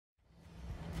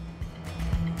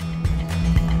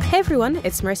Hey everyone,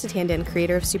 it's Marissa Tandon,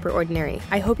 creator of Superordinary.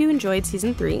 I hope you enjoyed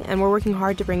Season 3, and we're working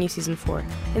hard to bring you Season 4.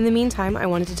 In the meantime, I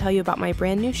wanted to tell you about my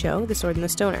brand new show, The Sword and the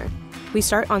Stoner. We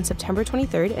start on September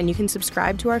 23rd, and you can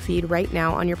subscribe to our feed right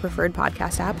now on your preferred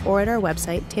podcast app or at our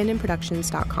website,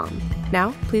 tandonproductions.com.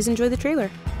 Now, please enjoy the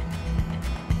trailer.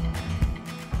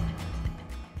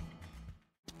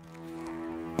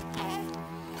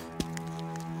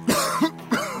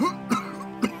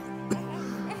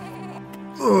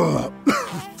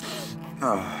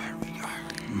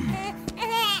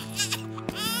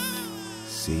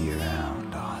 See you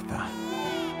around, Arthur.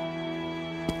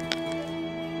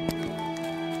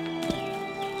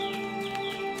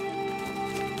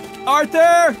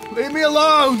 Arthur! Leave me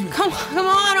alone! Come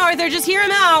on, Arthur, just hear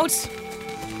him out!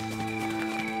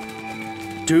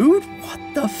 Dude, what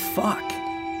the fuck?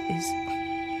 Is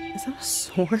that a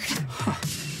sword?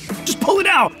 Just pull it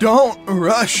out! Don't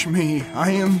rush me. I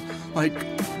am,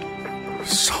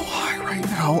 so high right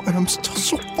now, and I'm still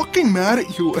so fucking mad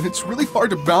at you, and it's really hard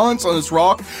to balance on this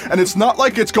rock, and it's not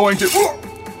like it's going to...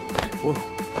 Whoa.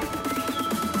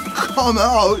 Come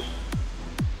out.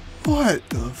 What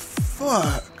the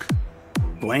fuck?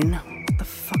 Gwen, what the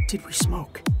fuck did we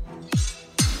smoke?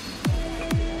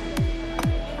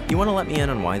 You want to let me in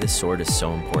on why this sword is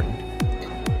so important?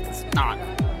 It's not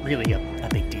really a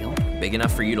big deal. Big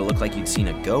enough for you to look like you'd seen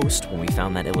a ghost when we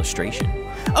found that illustration.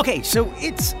 Okay, so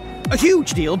it's a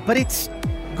huge deal, but it's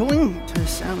going to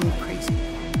sound crazy.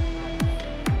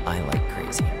 I like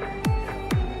crazy.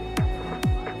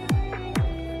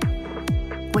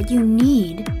 What you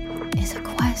need is a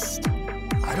quest.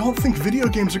 I don't think video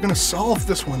games are gonna solve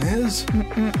this one, Iz.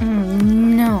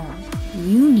 No,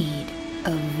 you need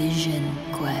a vision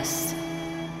quest.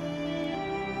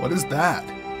 What is that?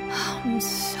 I'm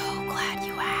so glad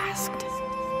you asked.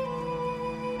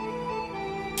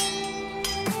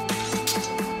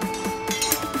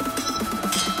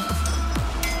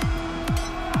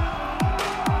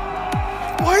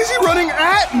 Why is he running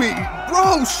at me?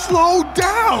 Bro, slow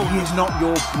down! He is not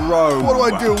your bro. What do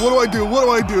I do? What do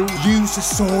I do? Use the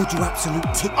sword, you absolute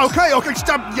tit. Okay,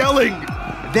 stop yelling!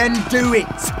 Then do it!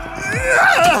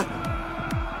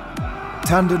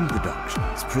 Tandon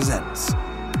Productions presents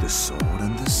The Sword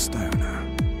and the Stoner.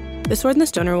 The Sword and the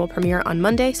Stoner will premiere on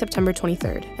Monday, September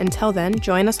 23rd. Until then,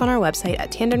 join us on our website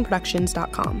at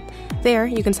tandonproductions.com. There,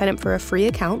 you can sign up for a free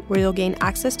account where you'll gain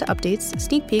access to updates,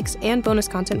 sneak peeks, and bonus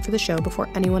content for the show before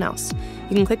anyone else.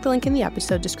 You can click the link in the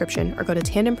episode description or go to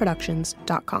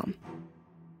tandonproductions.com.